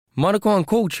Monaco on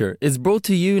Culture is brought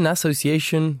to you in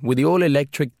association with the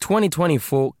all-electric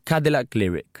 2024 Cadillac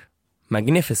Lyric.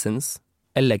 Magnificence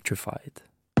electrified.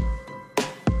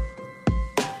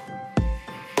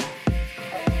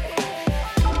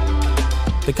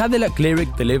 The Cadillac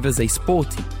Lyric delivers a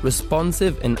sporty,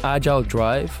 responsive and agile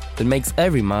drive that makes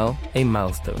every mile a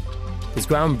milestone. This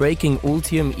groundbreaking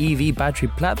Ultium EV battery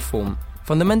platform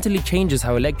fundamentally changes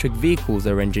how electric vehicles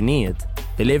are engineered,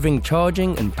 delivering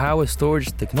charging and power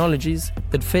storage technologies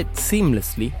that fit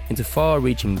seamlessly into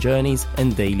far-reaching journeys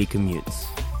and daily commutes.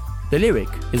 The Lyric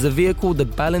is a vehicle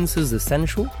that balances the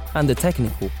sensual and the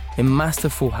technical in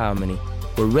masterful harmony,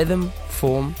 where rhythm,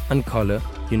 form and color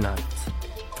unite.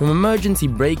 From emergency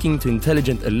braking to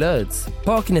intelligent alerts,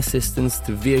 parking assistance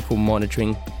to vehicle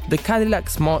monitoring, the Cadillac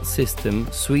Smart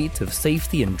System suite of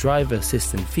safety and driver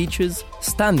assistant features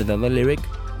standard on the Lyric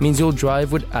means you'll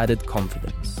drive with added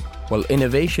confidence. While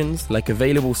innovations like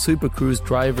available Super Cruise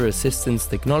driver assistance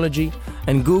technology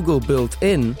and Google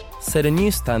built-in set a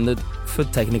new standard for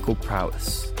technical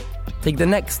prowess. Take the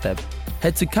next step.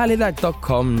 Head to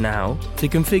Cadillac.com now to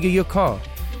configure your car.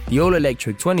 The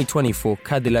all-electric 2024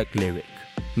 Cadillac Lyric.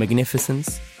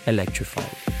 Magnificence electrified.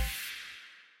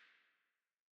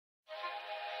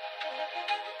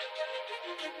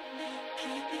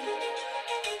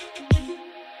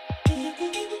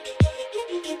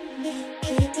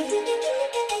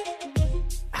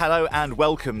 Hello and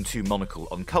welcome to Monocle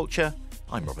on Culture.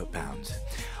 I'm Robert Bound.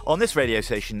 On this radio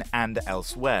station and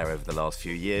elsewhere over the last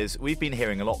few years, we've been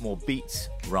hearing a lot more beats,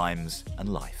 rhymes and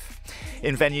life.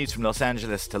 In venues from Los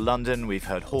Angeles to London, we've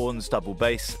heard horns, double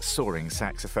bass, soaring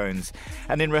saxophones,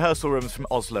 and in rehearsal rooms from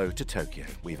Oslo to Tokyo,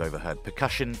 we've overheard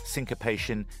percussion,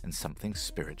 syncopation, and something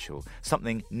spiritual,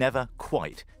 something never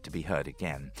quite to be heard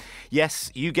again.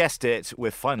 Yes, you guessed it,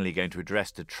 we're finally going to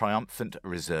address the triumphant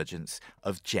resurgence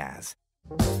of jazz.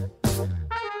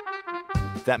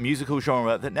 That musical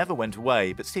genre that never went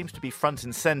away but seems to be front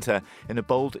and centre in a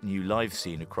bold new live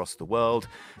scene across the world,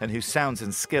 and whose sounds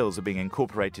and skills are being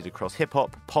incorporated across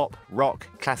hip-hop, pop, rock,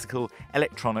 classical,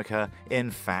 electronica,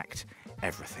 in fact,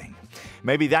 everything.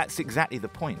 Maybe that's exactly the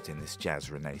point in this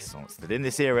jazz renaissance, that in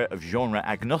this era of genre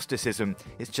agnosticism,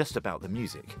 it's just about the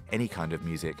music, any kind of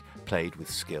music, played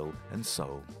with skill and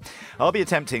soul. I'll be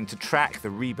attempting to track the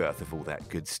rebirth of all that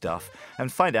good stuff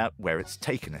and find out where it's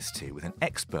taken us to with an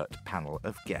expert panel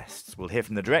of guests. We'll hear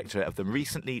from the director of the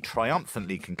recently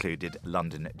triumphantly concluded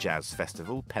London Jazz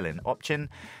Festival, Pelin Opçin,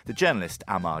 the journalist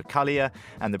Amar Kalia,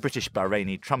 and the British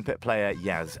Bahraini trumpet player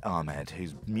Yaz Ahmed,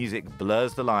 whose music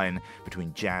blurs the line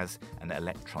between jazz and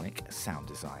electronic sound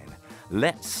design.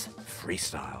 Let's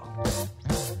freestyle.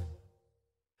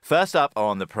 First up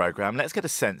on the programme, let's get a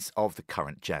sense of the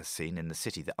current jazz scene in the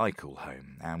city that I call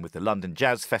home. And with the London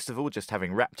Jazz Festival just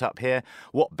having wrapped up here,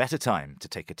 what better time to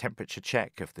take a temperature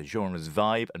check of the genre's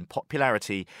vibe and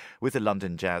popularity with the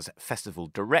London Jazz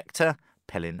Festival director,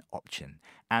 Pelin Opçin,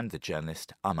 and the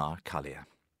journalist Amar Kalia.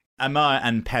 Amar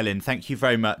and Pelin, thank you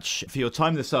very much for your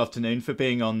time this afternoon, for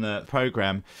being on the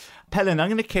programme. Pelin, I'm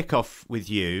going to kick off with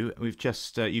you. You've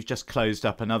just closed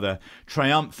up another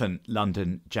triumphant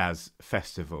London Jazz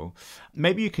Festival.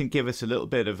 Maybe you can give us a little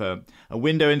bit of a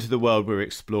window into the world we're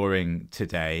exploring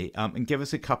today, and give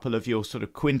us a couple of your sort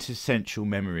of quintessential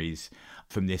memories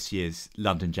from this year's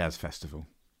London Jazz Festival.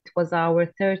 It was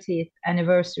our 30th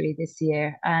anniversary this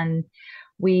year, and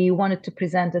we wanted to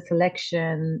present a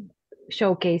selection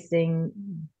showcasing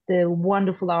the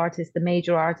wonderful artists, the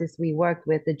major artists we worked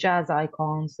with, the jazz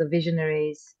icons, the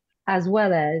visionaries, as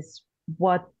well as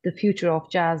what the future of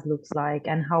jazz looks like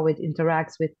and how it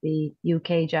interacts with the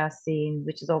UK jazz scene,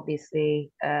 which is obviously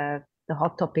the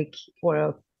hot topic for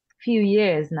a few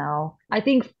years now. I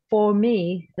think for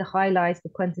me, the highlights, the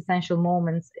quintessential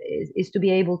moments is to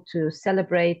be able to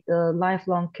celebrate the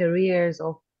lifelong careers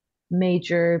of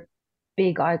major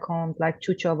big icons like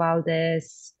Chucho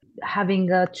Valdés, having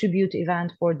a tribute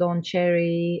event for Don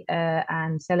Cherry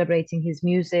and celebrating his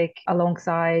music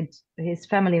alongside his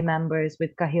family members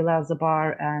with Kahil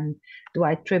Al-Zabar and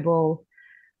Dwight Tribble,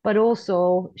 but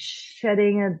also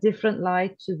shedding a different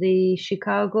light to the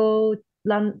Chicago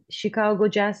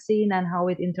jazz scene and how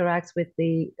it interacts with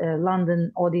the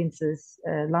London audiences,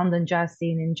 London jazz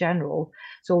scene in general.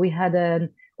 So we had an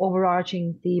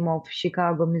overarching theme of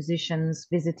Chicago musicians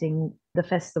visiting the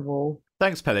festival.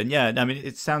 Thanks, Pelin. Yeah, I mean,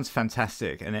 it sounds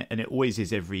fantastic, and it always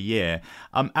is every year.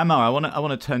 Amar, I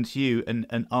want to turn to you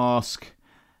and ask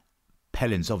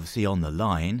Pelin's obviously on the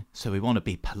line, so we want to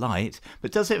be polite,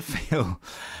 but does it feel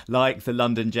like the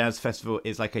London Jazz Festival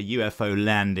is like a UFO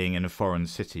landing in a foreign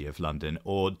city of London,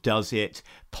 or does it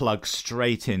plug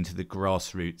straight into the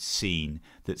grassroots scene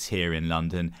that's here in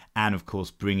London, and of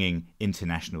course bringing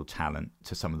international talent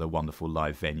to some of the wonderful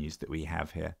live venues that we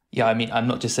have here? Yeah, I mean, I'm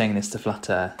not just saying this to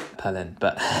flatter Pelin,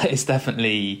 but it's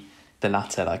definitely the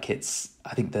latter. Like it's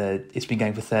been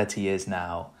going for 30 years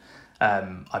now.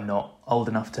 I'm not old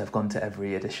enough to have gone to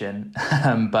every edition,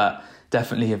 but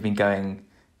definitely have been going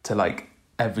to like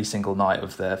every single night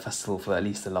of the festival for at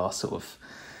least the last sort of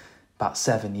about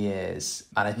 7 years.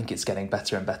 And I think it's getting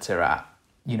better and better at,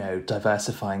 you know,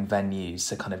 diversifying venues,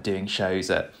 so kind of doing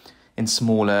shows in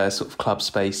smaller sort of club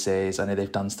spaces. I know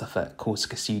they've done stuff at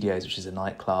Corsica Studios, which is a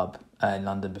nightclub in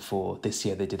London before. This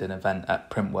year they did an event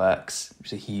at Printworks, which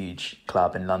is a huge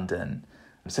club in London.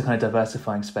 So kind of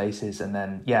diversifying spaces and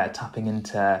then, yeah, tapping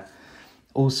into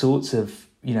all sorts of,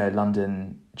 you know,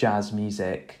 London jazz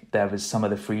music. There was some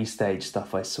of the free stage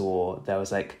stuff I saw. There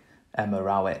was like Emma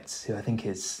Rowitz, who I think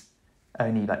is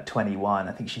only like 21.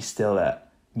 I think she's still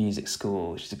at music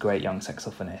school. She's a great young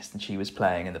saxophonist, and she was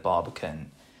playing in the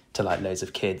Barbican to like loads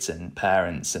of kids and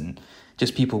parents and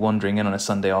just people wandering in on a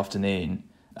Sunday afternoon.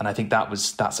 And I think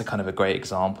that's a kind of a great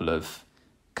example of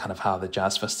kind of how the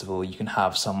jazz festival, you can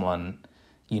have someone,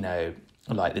 you know,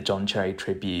 like the John Cherry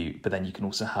tribute, but then you can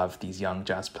also have these young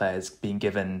jazz players being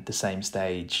given the same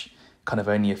stage, kind of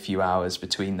only a few hours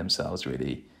between themselves,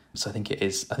 really. So I think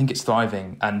it's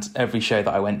thriving, and every show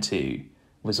that I went to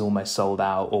was almost sold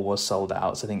out or was sold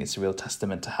out. So I think it's a real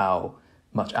testament to how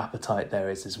much appetite there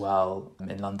is as well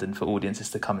in London for audiences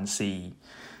to come and see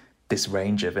this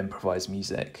range of improvised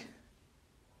music.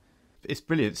 It's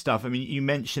brilliant stuff. I mean, you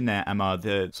mentioned there, Amar,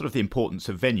 the sort of the importance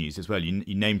of venues as well. You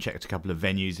name-checked a couple of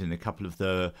venues and a couple of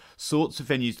the sorts of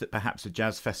venues that perhaps a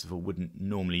jazz festival wouldn't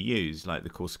normally use, like the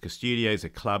Corsica Studios, a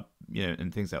club, you know,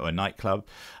 and things like a nightclub,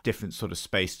 different sort of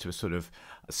space to a sort of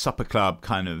supper club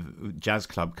kind of jazz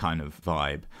club kind of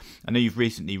vibe. I know you've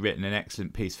recently written an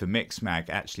excellent piece for Mixmag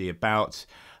actually about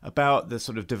the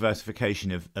sort of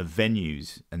diversification of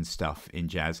venues and stuff in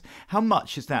jazz. How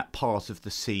much is that part of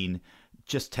the scene?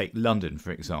 Just take London,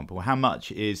 for example. How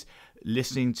much is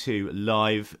listening to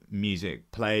live music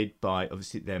played by,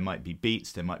 obviously there might be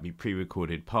beats, there might be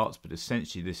pre-recorded parts, but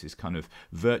essentially this is kind of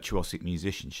virtuosic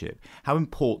musicianship. How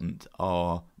important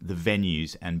are the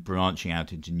venues and branching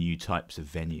out into new types of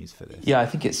venues for this? Yeah, I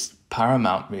think it's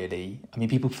paramount, really. I mean,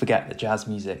 people forget that jazz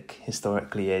music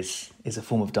historically is a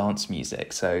form of dance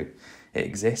music, so it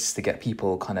exists to get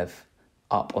people kind of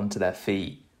up onto their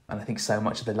feet. And I think so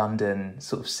much of the London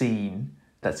sort of scene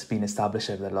that's been established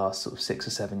over the last sort of 6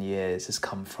 or 7 years has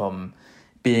come from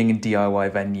being in DIY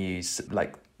venues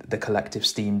like the Collective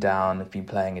Steam Down. Have been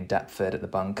playing in Deptford at the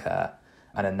Bunker,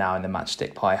 and are now in the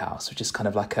Matchstick Pie House, which is kind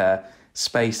of like a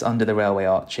space under the railway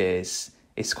arches.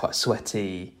 It's quite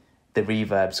sweaty. The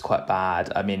reverb's quite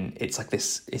bad. I mean, it's like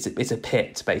this, it's a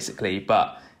pit basically,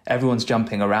 but everyone's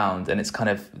jumping around, and it's kind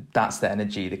of, that's the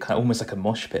energy, the kind of almost like a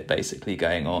mosh pit basically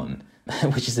going on,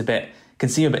 which is can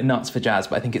seem a bit nuts for jazz,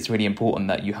 but I think it's really important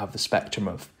that you have the spectrum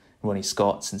of Ronnie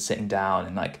Scott's and sitting down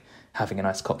and like having a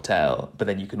nice cocktail, but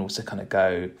then you can also kind of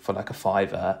go for like a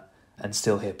fiver and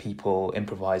still hear people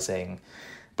improvising,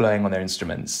 blowing on their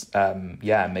instruments,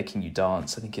 making you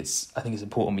dance. I think it's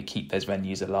important we keep those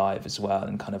venues alive as well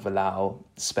and kind of allow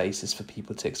spaces for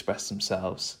people to express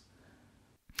themselves.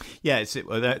 Yeah,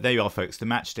 there you are, folks. The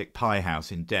Matchstick Pie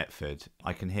House in Deptford.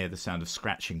 I can hear the sound of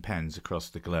scratching pens across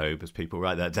the globe as people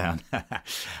write that down.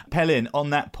 Pelin,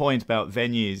 on that point about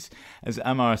venues, as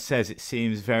Amar says, it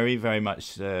seems very, very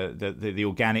much the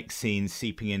organic scene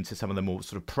seeping into some of the more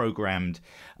sort of programmed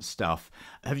stuff.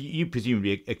 Have you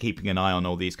presumably are keeping an eye on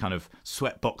all these kind of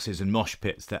sweat boxes and mosh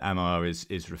pits that Amar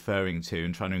is referring to,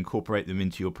 and trying to incorporate them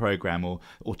into your program, or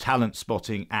talent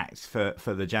spotting acts for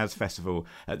the jazz festival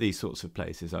at these sorts of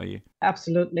places, are you?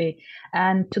 Absolutely.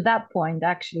 And to that point,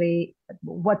 actually,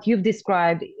 what you've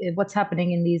described, what's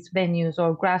happening in these venues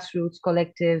or grassroots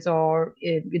collectives or,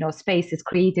 spaces,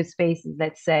 creative spaces,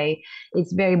 let's say,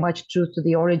 it's very much true to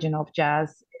the origin of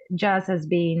jazz. Jazz has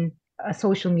been a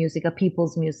social music, a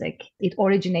people's music. It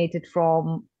originated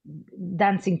from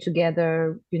dancing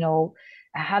together,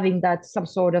 having that some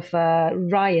sort of a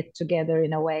riot together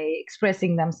in a way,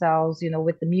 expressing themselves,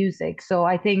 with the music. So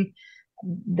I think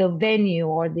the venue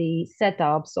or the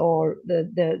setups or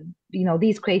the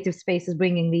these creative spaces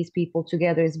bringing these people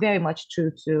together is very much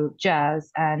true to jazz.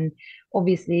 And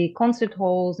obviously concert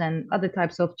halls and other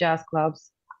types of jazz clubs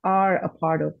are a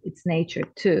part of its nature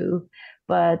too.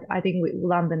 But I think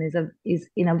London is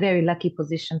in a very lucky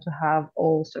position to have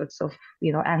all sorts of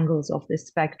angles of the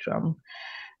spectrum.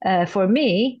 For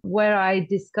me, where I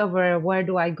discover where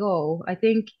do I go, I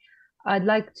think I'd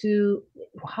like to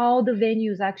how the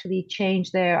venues actually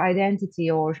change their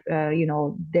identity or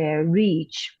their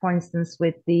reach. For instance,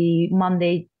 with the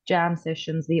Monday jam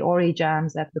sessions, the Ori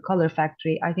jams at the Color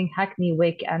Factory, I think Hackney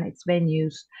Wick and its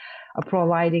venues are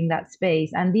providing that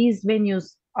space. And these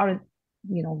venues aren't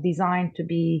designed to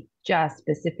be jazz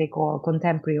specific or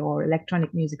contemporary or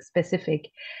electronic music specific.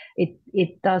 They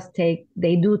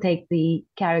do take the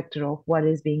character of what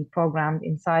is being programmed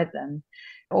inside them.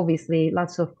 Obviously,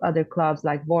 lots of other clubs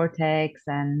like Vortex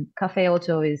and Cafe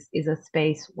Otto is a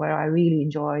space where I really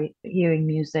enjoy hearing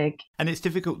music. And it's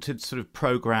difficult to sort of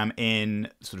program in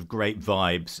sort of great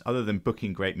vibes, other than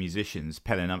booking great musicians.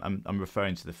 Pelin, I'm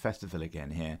referring to the festival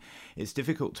again here. It's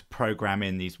difficult to program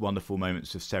in these wonderful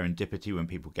moments of serendipity when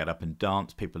people get up and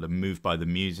dance, people are moved by the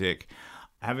music.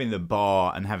 Having the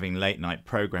bar and having late night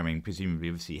programming presumably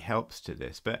obviously helps to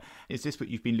this. But is this what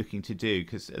you've been looking to do?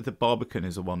 Because the Barbican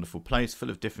is a wonderful place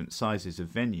full of different sizes of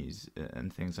venues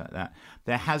and things like that.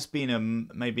 There has been a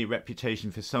maybe reputation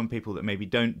for some people that maybe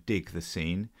don't dig the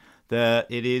scene, that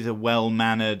it is a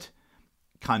well-mannered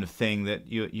kind of thing, that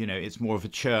it's more of a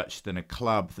church than a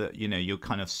club, that you're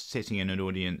kind of sitting in an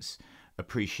audience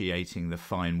appreciating the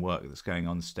fine work that's going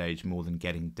on stage more than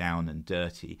getting down and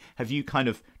dirty. Have you kind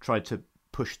of tried to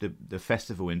push the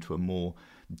festival into a more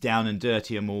down and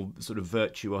dirty, a more sort of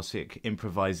virtuosic,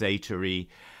 improvisatory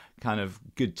kind of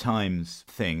good times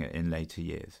thing in later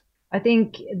years? I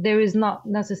think there is not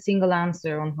a single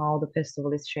answer on how the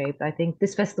festival is shaped. I think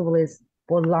this festival is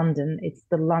for London. It's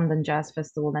the London Jazz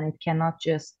Festival, and it cannot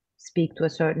just speak to a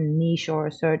certain niche or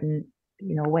a certain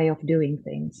way of doing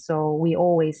things. So we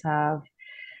always have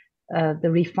the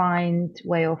refined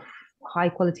way of high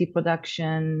quality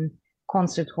production,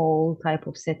 concert hall type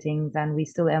of settings, and we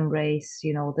still embrace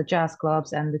the jazz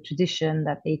clubs and the tradition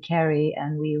that they carry,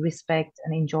 and we respect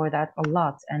and enjoy that a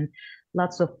lot. And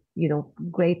lots of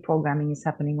great programming is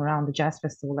happening around the jazz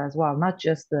festival as well, not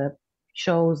just the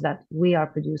shows that we are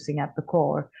producing at the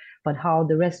core, but how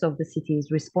the rest of the city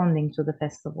is responding to the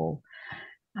festival.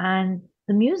 And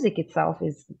the music itself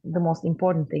is the most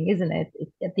important thing, isn't it?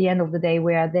 At the end of the day,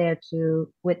 we are there to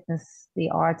witness the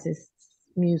artists'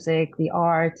 music, the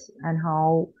art, and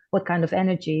what kind of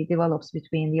energy develops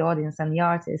between the audience and the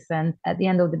artist. And at the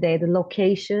end of the day, the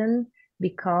location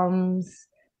becomes,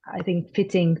 I think,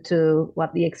 fitting to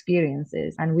what the experience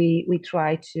is. And we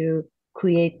try to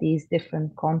create these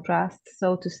different contrasts,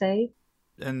 so to say.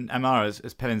 And Amara,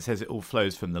 as Pelin says, it all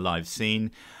flows from the live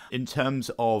scene. In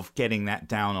terms of getting that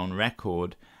down on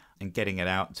record and getting it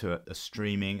out to a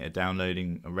streaming, a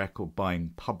downloading, a record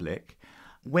buying public,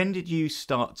 when did you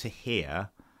start to hear,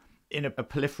 in a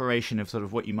proliferation of sort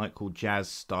of what you might call jazz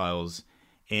styles,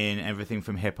 in everything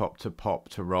from hip hop to pop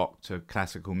to rock to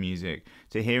classical music,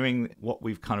 to hearing what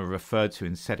we've kind of referred to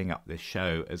in setting up this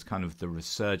show as kind of the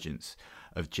resurgence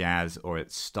of jazz or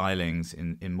its stylings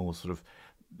in more sort of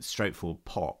straightforward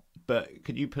pop? But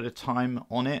could you put a time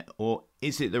on it, or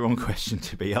is it the wrong question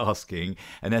to be asking,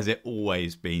 and has it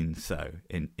always been so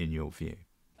in your view?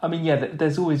 I mean, yeah,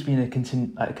 there's always been a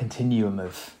continuum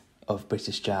of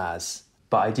British jazz.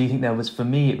 But I do think for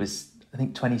me, it was, I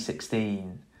think,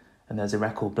 2016, and there's a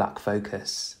record, Black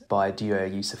Focus, by duo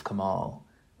Yusuf Kamal,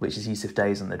 which is Yusuf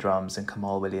Days on the drums and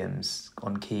Kamal Williams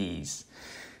on keys.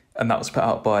 And that was put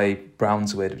out by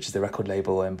Brownswood, which is the record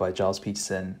label owned by Giles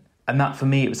Peterson. And that, for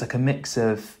me, it was like a mix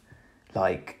of,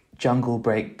 like, jungle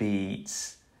break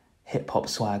beats, hip-hop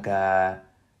swagger,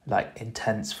 like,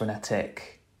 intense,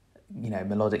 frenetic,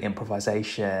 melodic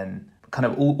improvisation, kind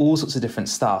of all sorts of different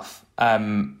stuff.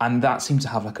 And that seemed to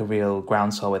have like a real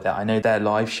groundswell with it. I know their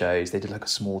live shows, they did like a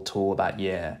small tour that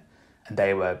year, and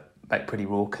they were like pretty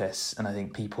raucous. And I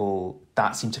think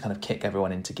that seemed to kind of kick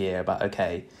everyone into gear about,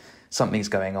 okay, something's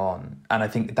going on. And I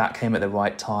think that came at the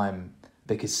right time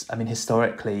because, I mean,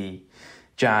 historically,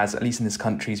 jazz, at least in this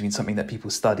country, has been something that people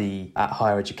study at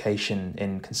higher education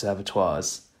in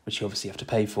conservatoires, which you obviously have to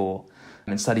pay for,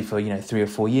 and study for 3 or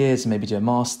 4 years and maybe do a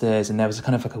master's, and there was a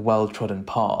kind of like a well-trodden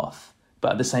path.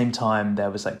 But at the same time, there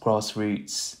was like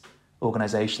grassroots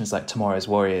organisations like Tomorrow's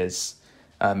Warriors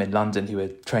in London who were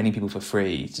training people for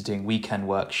free to doing weekend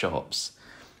workshops.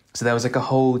 So there was like a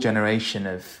whole generation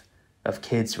of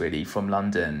kids really from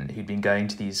London who'd been going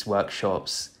to these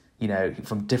workshops,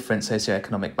 from different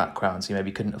socioeconomic backgrounds who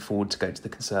maybe couldn't afford to go to the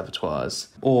conservatoires,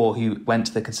 or who went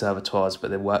to the conservatoires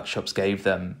but the workshops gave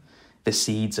them the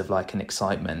seeds of like an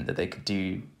excitement that they could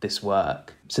do this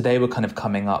work. So they were kind of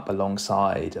coming up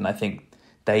alongside, and I think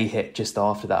they hit just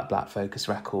after that Black Focus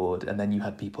record. And then you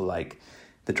had people like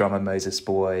the drummer Moses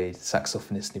Boyd,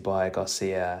 saxophonist Nubia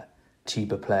Garcia,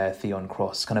 tuba player Theon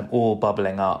Cross, kind of all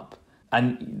bubbling up.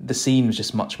 And the scene was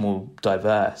just much more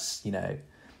diverse, you know,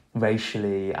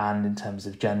 racially and in terms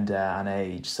of gender and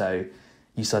age. So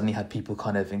you suddenly had people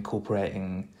kind of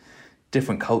incorporating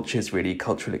different cultures, really,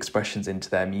 cultural expressions into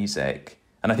their music.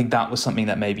 And I think that was something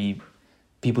that maybe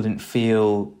people didn't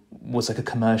feel was like a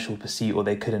commercial pursuit, or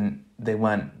they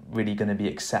weren't really going to be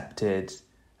accepted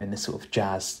in this sort of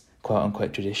jazz, quote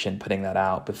unquote, tradition, putting that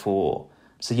out before.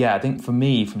 So yeah, I think for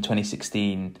me, from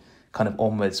 2016 kind of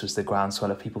onwards was the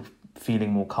groundswell of people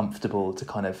feeling more comfortable to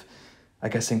kind of, I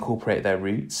guess, incorporate their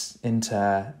roots into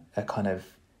a kind of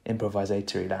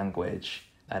improvisatory language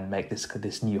and make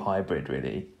this new hybrid,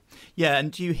 really. Yeah,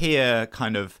 and do you hear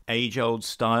kind of age-old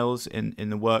styles in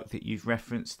the work that you've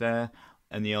referenced there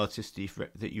and the artists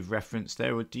that you've referenced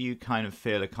there, or do you kind of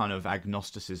feel a kind of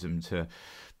agnosticism to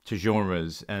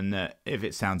genres, and if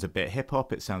it sounds a bit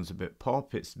hip-hop, it sounds a bit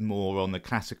pop, it's more on the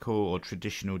classical or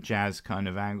traditional jazz kind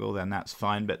of angle, then that's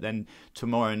fine. But then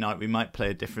tomorrow night we might play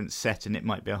a different set and it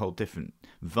might be a whole different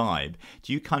vibe.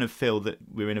 Do you kind of feel that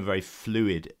we're in a very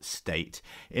fluid state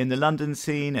in the London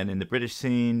scene and in the British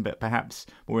scene, but perhaps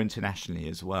more internationally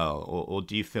as well? Or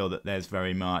do you feel that there's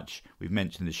very much, we've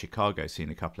mentioned the Chicago scene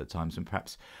a couple of times, and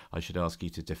perhaps I should ask you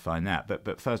to define that.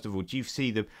 But first of all, do you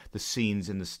see the scenes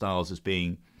and the styles as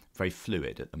being very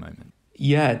fluid at the moment?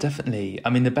 Yeah, definitely. I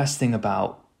mean, the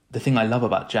thing I love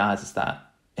about jazz is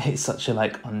that it's such a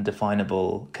like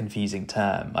undefinable, confusing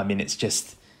term. I mean, it's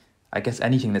just, I guess,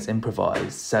 anything that's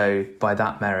improvised. So by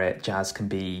that merit, jazz can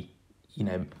be, you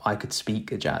know, I could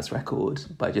speak a jazz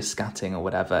record by just scatting or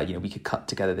whatever. You know, we could cut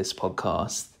together this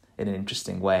podcast in an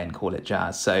interesting way and call it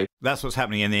jazz. So that's what's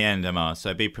happening in the end, Amar,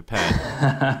 so be prepared.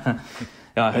 Yeah,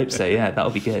 I hope so. Yeah, that'll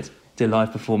be good. Do a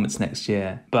live performance next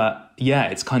year. But yeah,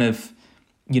 it's kind of,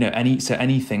 you know,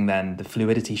 anything then, the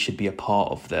fluidity should be a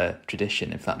part of the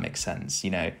tradition, if that makes sense.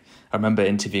 You know, I remember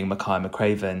interviewing Mackay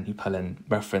McCraven, who Pelin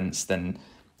referenced, and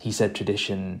he said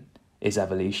tradition is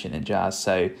evolution in jazz.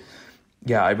 So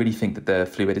yeah, I really think that the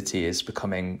fluidity is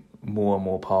becoming more and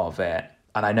more part of it.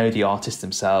 And I know the artists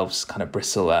themselves kind of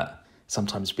bristle at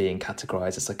sometimes being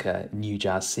categorized as like a new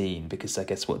jazz scene, because I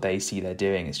guess what they see they're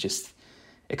doing is just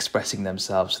expressing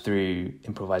themselves through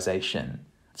improvisation.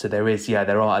 So there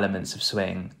are elements of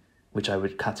swing, which I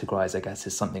would categorize, I guess,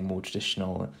 as something more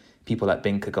traditional. People like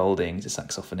Binka Golding, he's a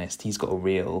saxophonist, he's got a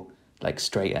real like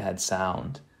straight ahead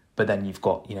sound. But then you've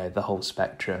got, you know, the whole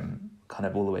spectrum kind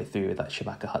of all the way through with like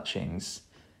Shabaka Hutchings,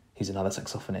 who's another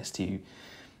saxophonist who,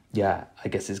 yeah, I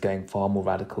guess is going far more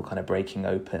radical, kind of breaking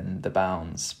open the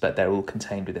bounds, but they're all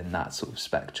contained within that sort of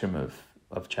spectrum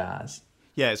of jazz.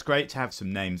 Yeah, it's great to have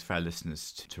some names for our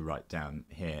listeners to write down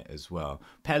here as well.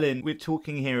 Pelin, we're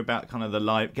talking here about kind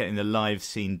of getting the live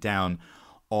scene down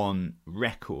on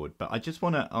record, but I just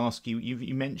want to ask you,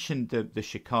 you mentioned the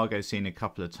Chicago scene a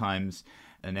couple of times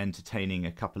and entertaining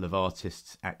a couple of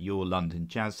artists at your London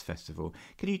Jazz Festival.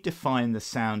 Can you define the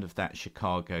sound of that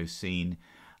Chicago scene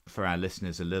for our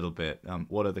listeners a little bit?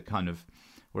 What are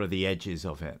the edges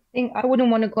of it? I think I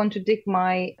wouldn't want to contradict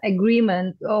my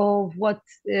agreement of what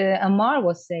Amar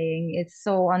was saying. It's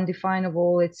so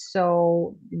undefinable. It's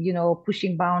so, you know,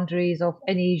 pushing boundaries of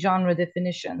any genre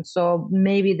definition. So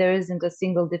maybe there isn't a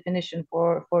single definition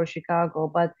for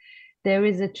Chicago, but there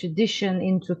is a tradition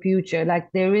into future. Like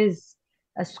there is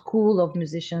a school of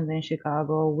musicians in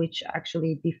Chicago which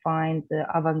actually defined the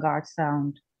avant-garde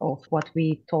sound of what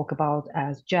we talk about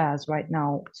as jazz right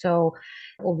now. So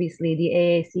obviously the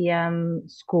AACM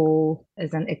school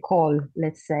is an école,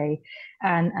 let's say,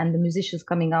 and the musicians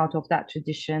coming out of that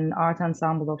tradition, Art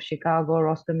Ensemble of Chicago,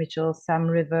 Roscoe Mitchell, Sam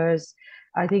Rivers.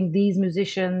 I think these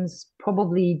musicians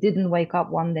probably didn't wake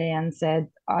up one day and said,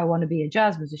 I want to be a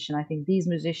jazz musician. I think these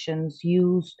musicians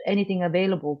used anything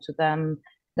available to them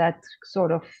that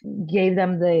sort of gave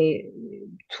them the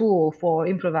tool for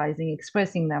improvising,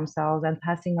 expressing themselves, and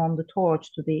passing on the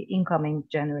torch to the incoming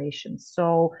generations.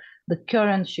 So the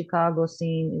current Chicago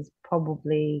scene is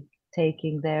probably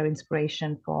taking their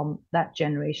inspiration from that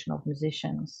generation of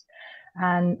musicians.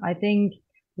 And I think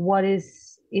what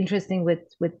is interesting with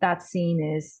that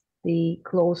scene is the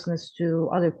closeness to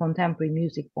other contemporary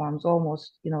music forms.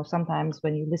 Almost, you know, sometimes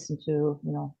when you listen to,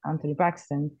 you know, Anthony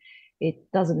Braxton, it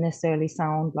doesn't necessarily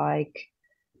sound like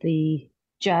the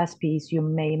jazz piece you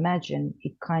may imagine.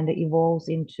 It kind of evolves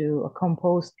into a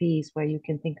composed piece where you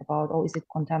can think about, oh, is it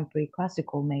contemporary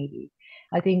classical maybe?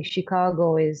 I think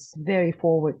Chicago is very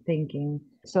forward thinking.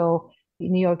 So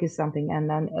New York is something, and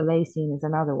then LA scene is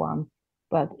another one.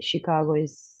 But Chicago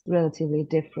is relatively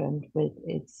different with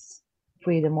its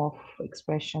freedom of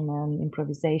expression and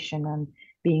improvisation and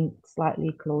being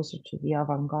slightly closer to the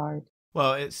avant-garde.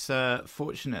 Well, it's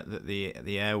fortunate that the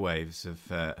airwaves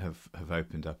have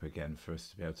opened up again for us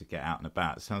to be able to get out and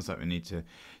about. It sounds like we need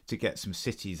to get some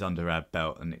cities under our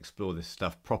belt and explore this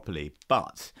stuff properly.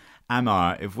 But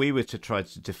Amar, if we were to try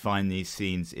to define these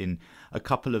scenes in a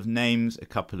couple of names, a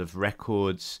couple of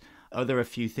records, are there a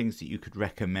few things that you could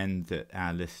recommend that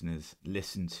our listeners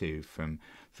listen to from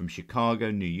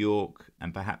Chicago, New York,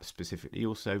 and perhaps specifically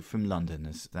also from London,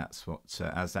 as that's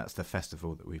the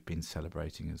festival that we've been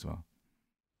celebrating as well?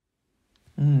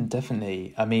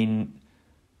 Definitely. I mean,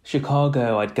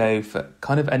 Chicago, I'd go for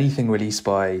kind of anything released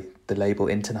by the label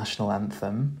International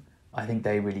Anthem. I think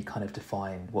they really kind of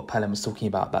define what Pelin was talking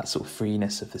about, that sort of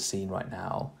freeness of the scene right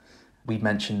now. We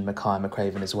mentioned Mackay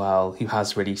McCraven as well, who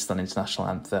has released on International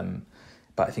Anthem,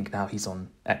 but I think now he's on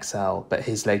XL. But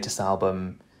his latest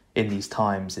album, In These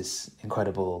Times, is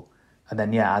incredible. And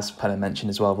then, yeah, as Pelin mentioned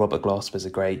as well, Robert Glasper's a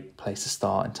great place to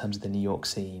start in terms of the New York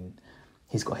scene.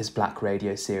 He's got his Black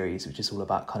Radio series, which is all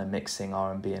about kind of mixing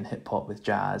R&B and hip-hop with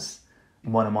jazz.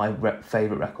 One of my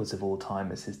favourite records of all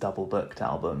time is his Double Booked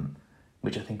album,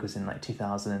 which I think was in like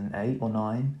 2008 or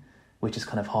 9, which is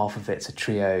kind of half of it's a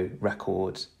trio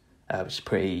record, which is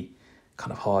pretty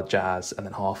kind of hard jazz, and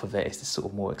then half of it is this sort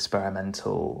of more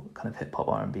experimental kind of hip-hop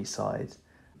R&B side.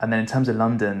 And then in terms of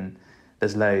London,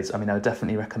 there's loads. I mean, I would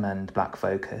definitely recommend Black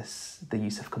Focus, the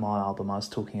Yusuf Kamal album I was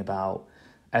talking about.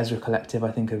 Ezra Collective,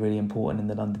 I think, are really important in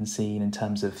the London scene in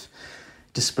terms of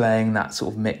displaying that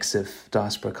sort of mix of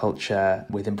diaspora culture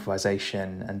with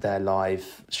improvisation, and their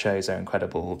live shows are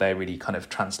incredible. They really kind of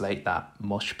translate that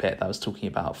mosh pit that I was talking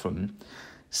about from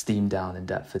Steam Down in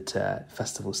Deptford to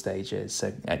festival stages.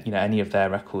 So, you know, any of their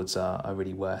records are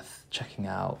really worth checking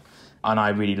out. And I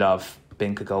really love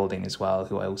Binka Golding as well,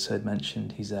 who I also had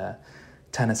mentioned. He's a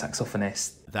tenor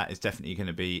saxophonist. That is definitely going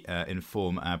to be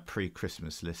inform our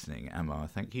pre-Christmas listening, Amar.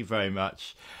 Thank you very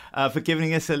much for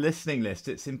giving us a listening list.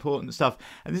 It's important stuff.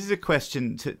 And this is a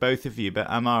question to both of you, but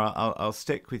Amar, I'll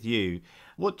stick with you.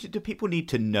 What do people need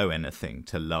to know anything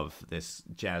to love this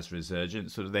jazz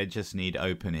resurgence, or do they just need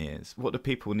open ears? What do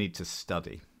people need to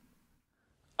study?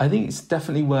 I think it's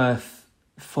definitely worth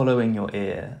following your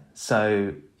ear.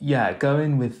 So yeah, go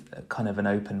in with kind of an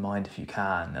open mind if you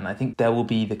can. And I think there will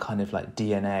be the kind of like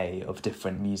DNA of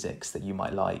different musics that you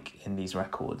might like in these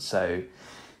records. So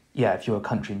yeah, if you're a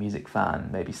country music fan,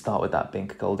 maybe start with that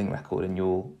Binka Golding record and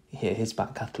you'll hear his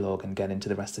back catalogue and get into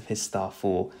the rest of his stuff.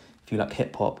 Or if you like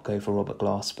hip hop, go for Robert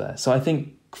Glasper. So I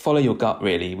think follow your gut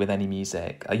really with any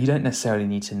music. You don't necessarily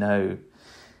need to know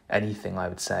anything, I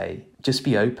would say. Just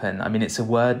be open. I mean,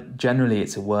 generally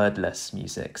it's a wordless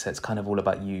music. So it's kind of all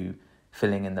about you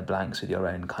filling in the blanks with your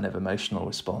own kind of emotional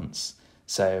response.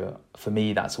 So for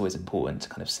me, that's always important to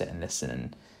kind of sit and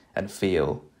listen and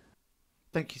feel.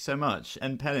 Thank you so much.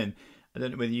 And Pelin, I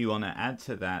don't know whether you want to add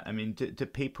to that. I mean, do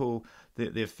people,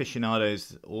 the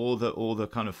aficionados, all the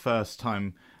kind of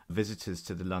first-time visitors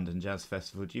to the London Jazz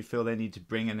Festival, do you feel they need to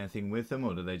bring anything with them,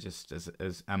 or do they just,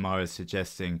 as Amar is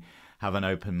suggesting, have an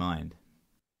open mind?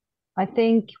 I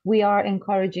think we are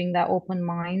encouraging that open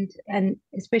mind, and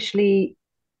especially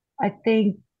I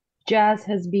think jazz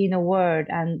has been a word,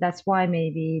 and that's why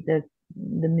maybe the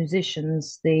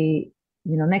musicians, the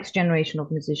next generation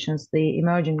of musicians, the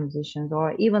emerging musicians,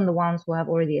 or even the ones who have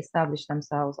already established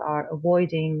themselves, are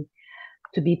avoiding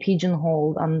to be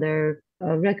pigeonholed under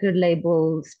a record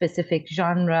label specific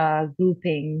genre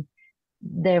grouping,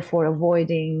 therefore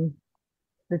avoiding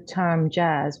the term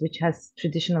jazz, which has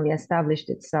traditionally established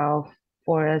itself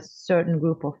for a certain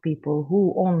group of people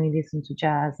who only listen to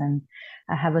jazz and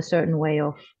have a certain way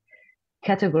of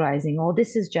categorizing, oh,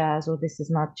 this is jazz or this is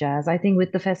not jazz. I think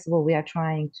with the festival, we are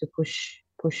trying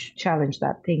to challenge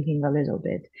that thinking a little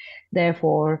bit.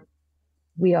 Therefore,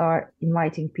 we are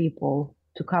inviting people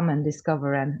to come and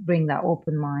discover and bring that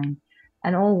open mind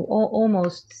and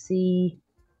almost see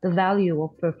the value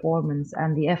of performance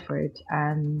and the effort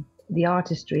and the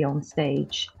artistry on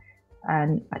stage.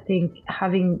 And I think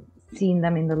having seen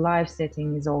them in the live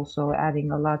setting is also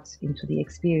adding a lot into the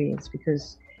experience,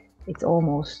 because it's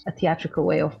almost a theatrical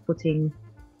way of putting,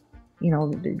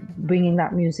 bringing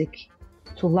that music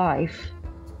to life.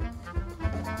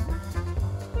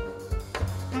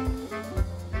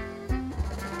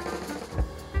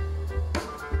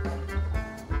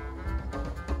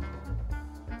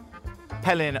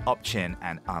 Pelin Opchin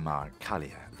and Amar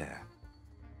Kalia there.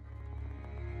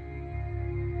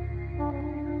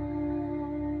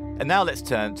 And now let's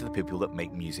turn to the people that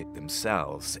make music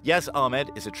themselves. Yas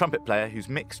Ahmed is a trumpet player whose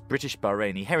mixed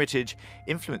British-Bahraini heritage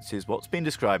influences what's been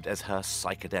described as her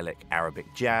psychedelic Arabic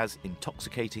jazz,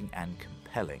 intoxicating and compelling.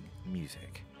 compelling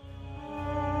music.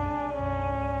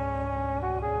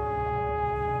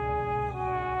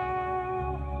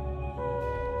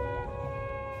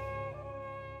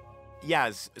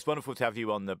 Yaz, it's wonderful to have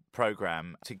you on the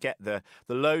programme to get the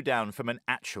lowdown from an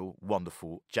actual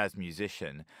wonderful jazz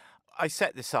musician. I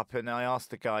set this up and I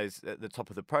asked the guys at the top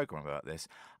of the programme about this.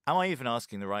 Am I even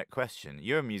asking the right question?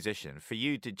 You're a musician. For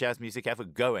you, did jazz music ever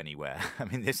go anywhere? I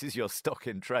mean, this is your stock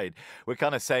in trade. We're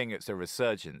kind of saying it's a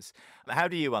resurgence. How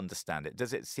do you understand it?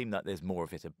 Does it seem like there's more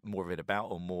of it about,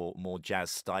 or more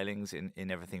jazz stylings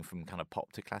in everything from kind of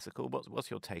pop to classical? What's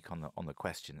your take on the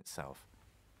question itself?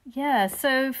 Yeah,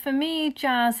 so for me,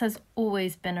 jazz has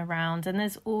always been around, and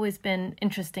there's always been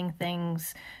interesting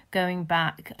things going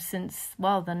back since,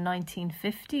 well, the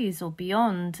 1950s or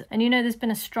beyond. And, there's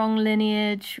been a strong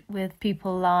lineage with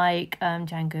people like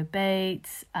Django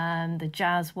Bates, the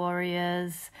Jazz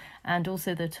Warriors, and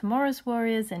also the Tomorrow's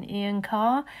Warriors and Ian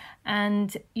Carr.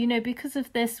 And, because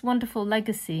of this wonderful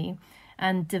legacy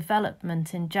and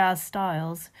development in jazz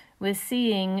styles, we're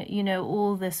seeing,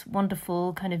 all this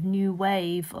wonderful kind of new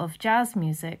wave of jazz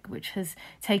music, which has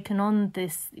taken on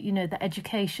this, the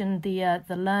education, the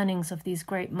learnings of these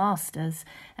great masters,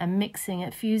 and mixing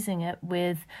it, fusing it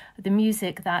with the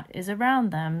music that is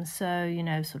around them. So,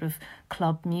 sort of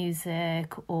club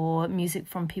music or music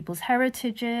from people's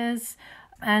heritages.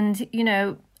 And,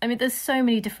 there's so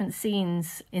many different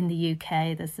scenes in the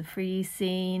UK. There's the free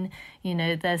scene,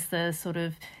 there's the sort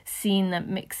of scene that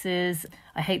mixes,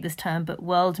 I hate this term, but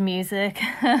world music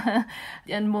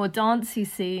and more dancey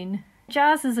scene.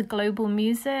 Jazz is a global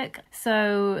music.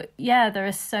 So, yeah, there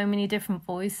are so many different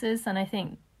voices, and I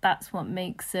think that's what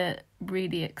makes it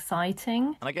really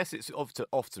exciting. And I guess it's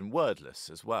often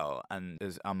wordless as well. And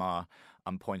as Amar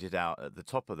pointed out at the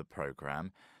top of the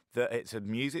programme, that it's a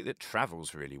music that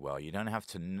travels really well. You don't have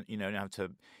to,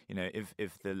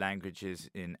 if the language is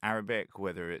in Arabic,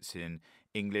 whether it's in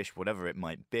English, whatever it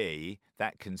might be,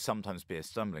 that can sometimes be a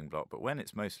stumbling block. But when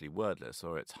it's mostly wordless,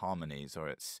 or it's harmonies, or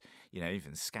it's,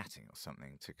 even scatting or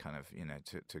something to kind of,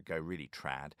 to go really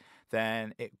trad,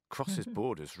 then it crosses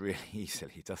borders really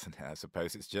easily, doesn't it? I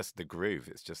suppose it's just the groove.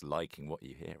 It's just liking what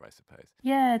you hear, I suppose.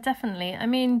 Yeah, definitely. I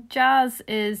mean, jazz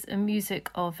is a music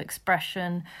of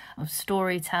expression, of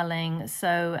storytelling.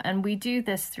 So, and we do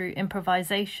this through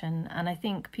improvisation. And I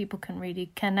think people can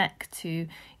really connect to,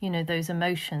 those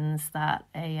emotions that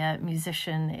a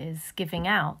musician is giving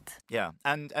out. Yeah,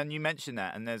 and you mentioned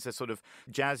that, and there's a sort of,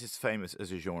 jazz is famous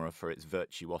as a genre for its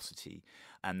virtuosity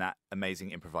and that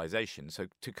amazing improvisation. So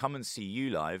to come and see you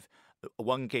live,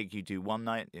 one gig you do one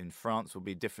night in France will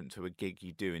be different to a gig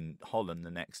you do in Holland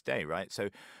the next day, right? So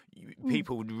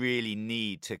people would really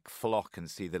need to flock and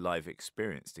see the live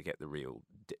experience to get the real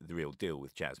deal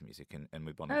with jazz music and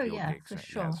with one of your gigs. For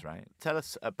sure. Jazz, right? Tell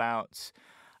us about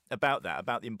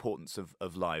the importance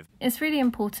of live. It's really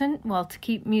important, to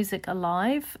keep music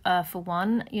alive, for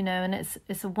one, and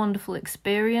it's a wonderful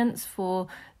experience for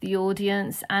the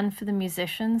audience and for the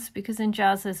musicians, because in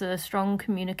jazz there's a strong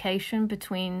communication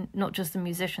between not just the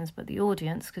musicians but the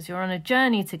audience, because you're on a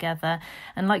journey together.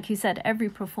 And like you said, every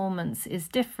performance is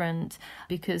different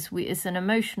because it's an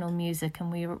emotional music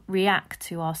and we react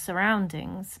to our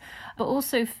surroundings. But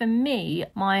also for me,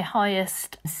 my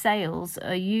highest sales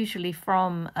are usually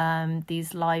from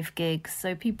these live gigs.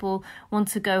 So people want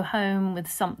to go home with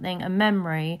something, a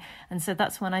memory. And so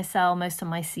that's when I sell most of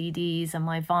my CDs and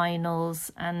my vinyls.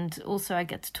 And also I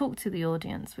get to talk to the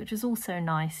audience, which is also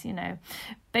nice,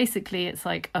 Basically, it's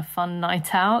like a fun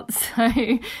night out. So,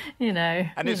 And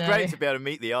it's great to be able to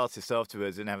meet the artist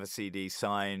afterwards and have a CD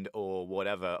signed or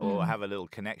whatever, or have a little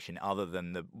connection other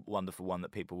than the wonderful one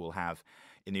that people will have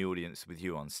in the audience with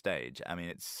you on stage. I mean,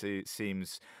 it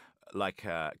seems like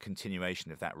a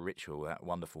continuation of that ritual, that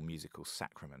wonderful musical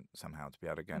sacrament somehow, to be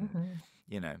able to go and,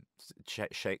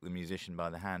 shake the musician by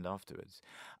the hand afterwards.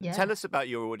 Yeah. Tell us about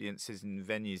your audiences and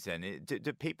venues then.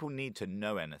 Do people need to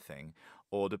know anything,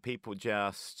 or do people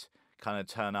just kind of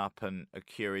turn up and are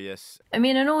curious? I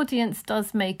mean, an audience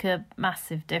does make a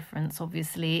massive difference.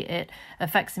 Obviously, it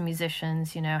affects the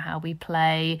musicians, how we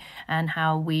play and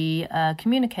how we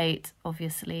communicate,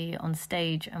 obviously, on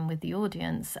stage and with the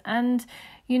audience. And,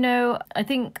 I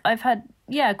think I've had,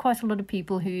 quite a lot of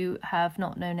people who have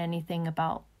not known anything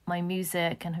about my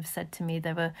music and have said to me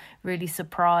they were really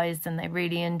surprised and they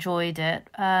really enjoyed it.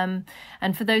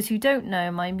 And for those who don't know,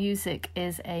 my music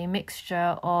is a mixture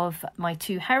of my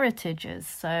two heritages.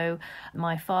 So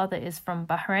my father is from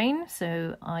Bahrain, so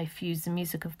I fuse the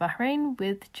music of Bahrain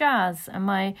with jazz. And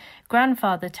my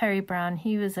grandfather, Terry Brown,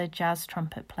 he was a jazz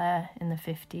trumpet player in the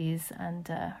 50s and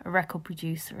a record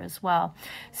producer as well.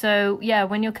 So yeah,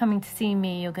 when you're coming to see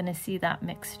me, you're going to see that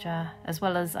mixture, as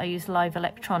well as I use live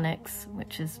electronics,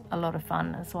 which is a lot of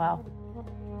fun as well.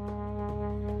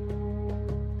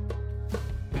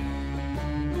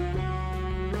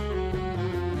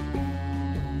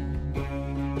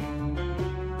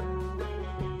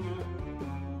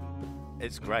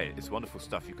 It's great. It's wonderful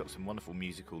stuff. You've got some wonderful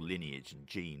musical lineage and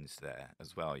genes there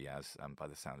as well, Yaz, by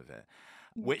the sound of it,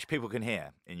 which people can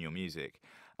hear in your music.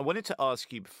 I wanted to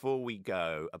ask you before we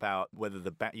go about whether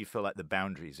you feel like the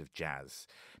boundaries of jazz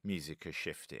music are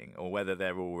shifting, or whether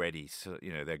they're already,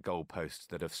 they're goalposts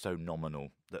that are so nominal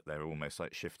that they're almost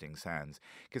like shifting sands.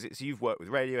 Because you've worked with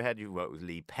Radiohead, you've worked with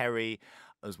Lee Perry,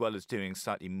 as well as doing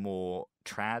slightly more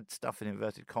trad stuff in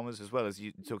inverted commas, as well as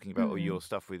you talking about all your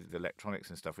stuff with electronics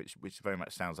and stuff, which very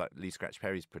much sounds like Lee Scratch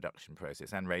Perry's production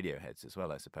process, and Radiohead's as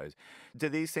well, I suppose. Do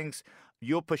these things,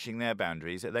 you're pushing their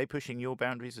boundaries, are they pushing your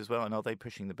boundaries as well, and are they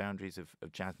pushing the boundaries of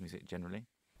jazz music generally?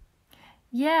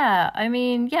 Yeah, I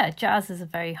mean, jazz is a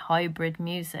very hybrid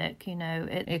music.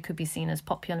 It could be seen as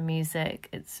popular music.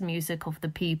 It's music of the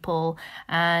people.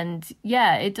 And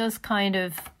it does kind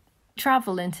of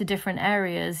travel into different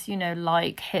areas,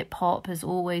 like hip hop has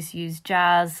always used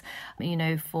jazz,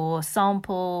 for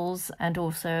samples, and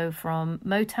also from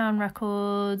Motown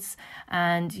records.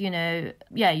 And, you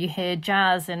hear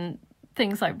jazz and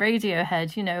things like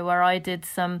Radiohead, where I did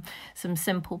some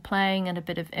simple playing and a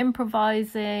bit of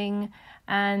improvising.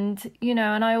 And,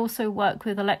 and I also work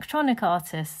with electronic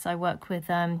artists. I work with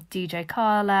DJ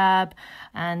Carlab,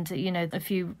 and, a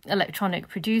few electronic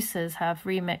producers have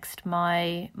remixed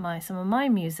some of my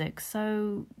music.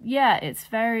 So, it's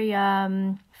very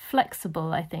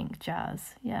flexible, I think,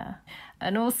 jazz. Yeah.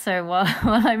 And also, while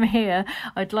I'm here,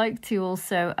 I'd like to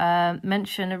also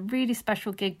mention a really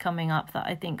special gig coming up that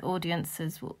I think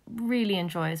audiences will really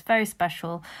enjoy. It's very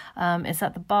special. It's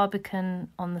at the Barbican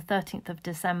on the 13th of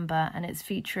December, and it's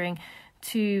featuring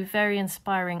two very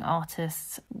inspiring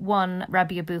artists. One,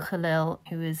 Rabbi Abu Khalil,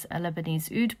 who is a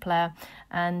Lebanese oud player.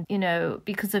 And,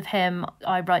 because of him,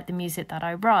 I write the music that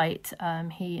I write.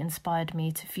 He inspired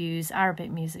me to fuse Arabic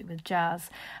music with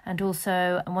jazz. And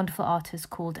also a wonderful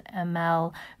artist called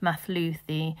Amel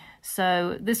Mathlouthi.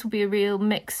 So this will be a real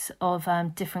mix of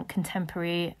different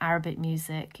contemporary Arabic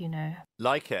music,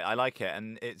 Like it, I like it,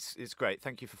 and it's great.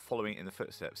 Thank you for following in the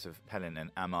footsteps of Pelin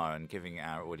and Amar and giving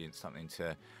our audience something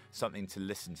to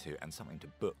listen to and something to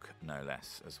book, no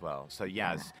less, as well. So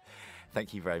Yaz,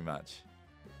 thank you very much.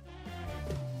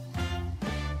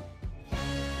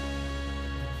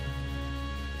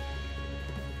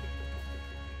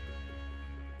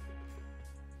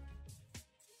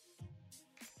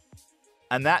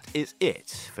 And that is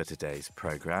it for today's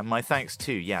programme. My thanks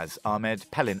to Yaz Ahmed,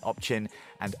 Pelin Opchin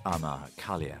and Amar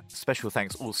Kalia. Special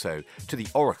thanks also to the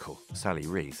Oracle, Sally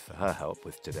Rees, for her help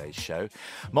with today's show.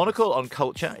 Monocle on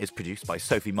Culture is produced by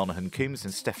Sophie Monaghan-Coombs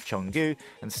and Steph Chongu,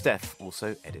 and Steph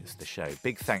also edits the show.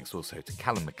 Big thanks also to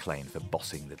Callum McLean for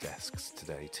bossing the desks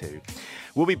today too.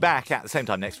 We'll be back at the same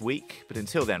time next week, but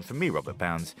until then, from me, Robert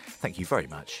Bounds, thank you very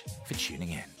much for tuning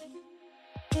in.